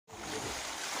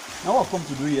Now what I've come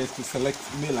to do here is to select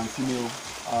male and female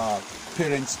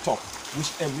parent stock, which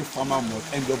every farmer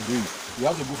must end up doing. You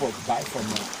have to go for buy from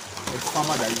a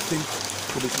farmer that you think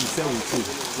could be sincere with you.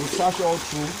 We'll search all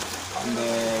through and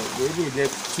we're able to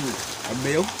get two, a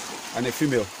male and a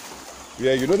female.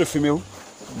 Yeah, you know the female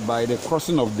by the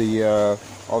crossing of the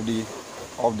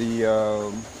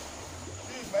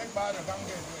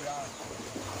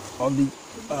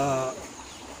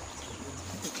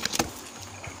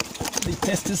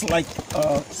testis like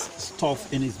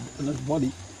stuff in his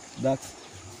body. That's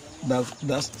that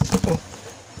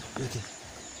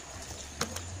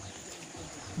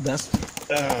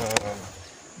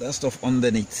stuff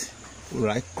underneath,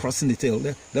 right, crossing the tail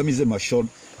there. That means a matured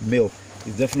male.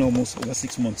 It's definitely almost over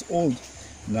 6 months old.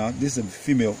 Now this is a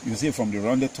female. You see from the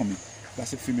rounded tummy,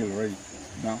 that's a female already.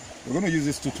 Now we're going to use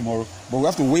this too tomorrow, but we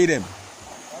have to weigh them.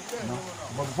 Now,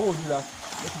 but before we do that,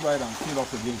 let's go ahead and fill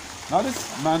up again. Now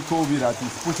this man told me that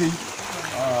he's putting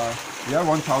he had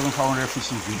 1,500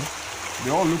 fishes in.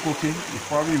 They all look okay. He's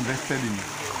probably invested in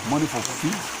money for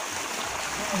feed.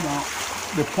 Now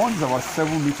the pond is about 7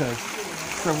 meters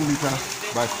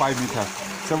by 5 meters.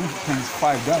 7 times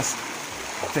 5, that's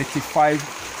 35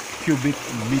 cubic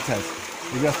meters.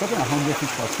 If you are talking 100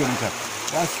 fish per square meter,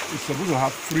 it's supposed to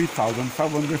have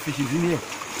 3,500 fishes in here.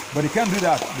 But you can't do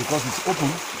that because it's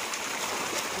open.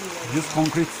 Just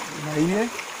concrete in here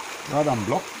rather than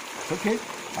block. It's okay.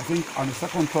 I think on the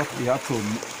second thought we have to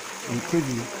increase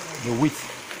the width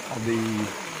of the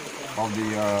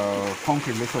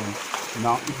concrete later on.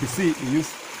 Now if you see, we use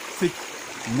thick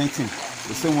netting,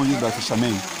 the same one used by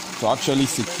fishermen, to actually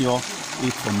secure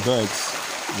it from birds,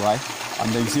 right? And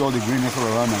then you see all the greenness all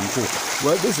around and so.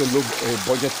 Well, this is a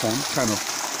budget pond, kind of.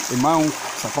 In my own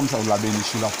circumstance, you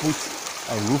should have put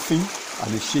a roofing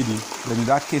and a shading. Then in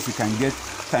that case, you can get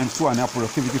times 2.5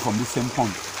 productivity from this same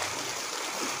pond.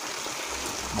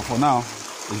 But for now,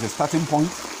 it's a starting point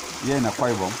here in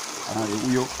Akwa Ibom and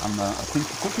UYO, and I think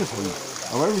it's okay for you.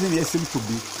 Everything here seems to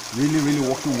be really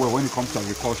working well when it comes to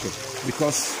agriculture,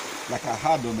 because like I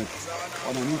heard on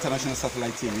an international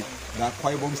satellite TV, that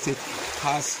Akwa Ibom State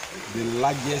has the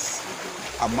largest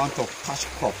amount of cash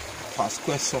crop per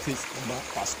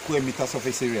square meter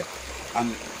surface area,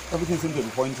 and everything seems to be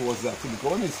pointing towards that too.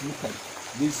 Because when you look at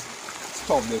this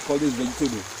stuff, they call this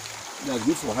vegetable, that's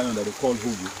good for iron that they call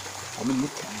hugu. I mean,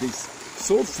 look at this,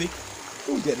 so thick.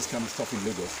 You don't get this kind of stuff in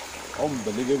Lagos.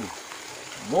 Unbelievable.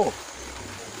 Whoa.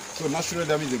 So naturally,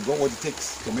 that means they got what it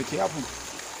takes to make it happen.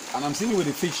 And I'm sitting with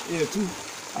the fish here too.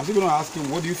 I'm still going to ask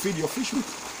him, what do you feed your fish with?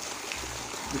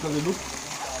 Because they look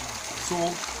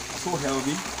so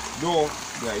healthy. Though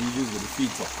they are issues with the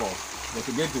feeds, of course. But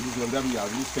to get to this level, that means you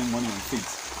have really spent money on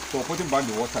feeds. So we're putting back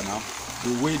the water now.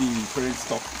 We weigh the parent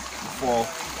stock before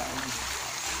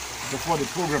the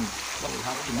program that we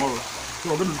have tomorrow. So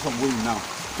we're going to do some weighing now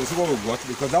to see what we've got,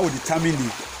 because that will determine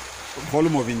the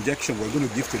volume of injection we're going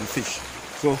to give to the fish.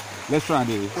 So let's try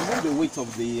the weight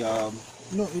of the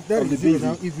no, that is zero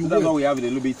now. If you that's why we have it a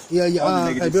little bit on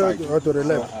the negative side. To the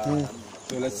left.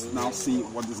 So let's now see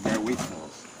what this guy weighs for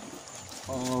us.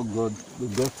 Oh God, we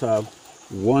got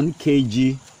 1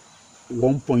 kg,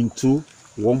 1.2,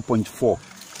 1.4,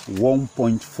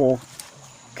 1.4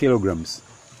 kilograms.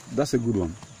 That's a good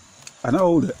one. And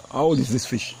how old is this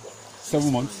fish?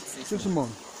 7 months. 6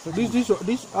 months. So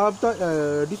this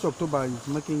after this October is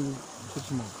making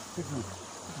 6 months. 6 months.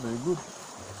 Very good.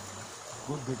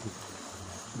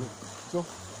 Good. So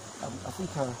I think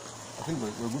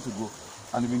we're good to go.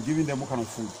 And we've been giving them what kind of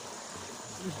food?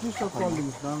 It's just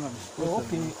aqualies now.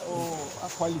 Okay. Oh,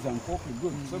 aqualies and coffee.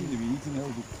 Good. Somebody be eating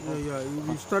healthy. Yeah.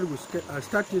 We started with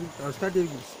skating. Skating.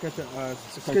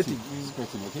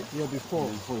 Okay. Yeah, before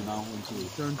you now went to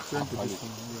aqualies.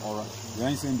 Yeah. All right. You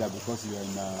ain't saying that because you are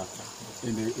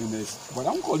in this. But I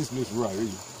don't call this place rural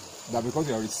really. That because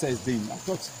you are recessed in. I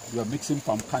thought you are mixing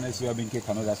palm kernels, soybean cake,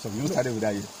 and all that stuff. You don't started with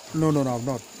that yet. No, I've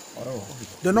not. Oh.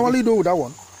 They normally do with that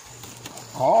one.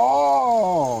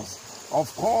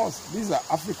 Of course, these are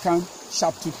African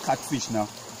sharp-toothed catfish now.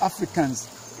 Africans,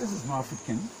 this is not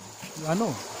African. I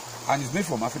know. And it's made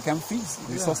from African feeds,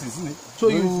 resources, isn't it? So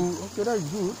okay, that is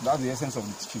good. That's the essence of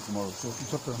the teaching tomorrow. So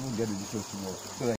it's okay. We'll get the details tomorrow. So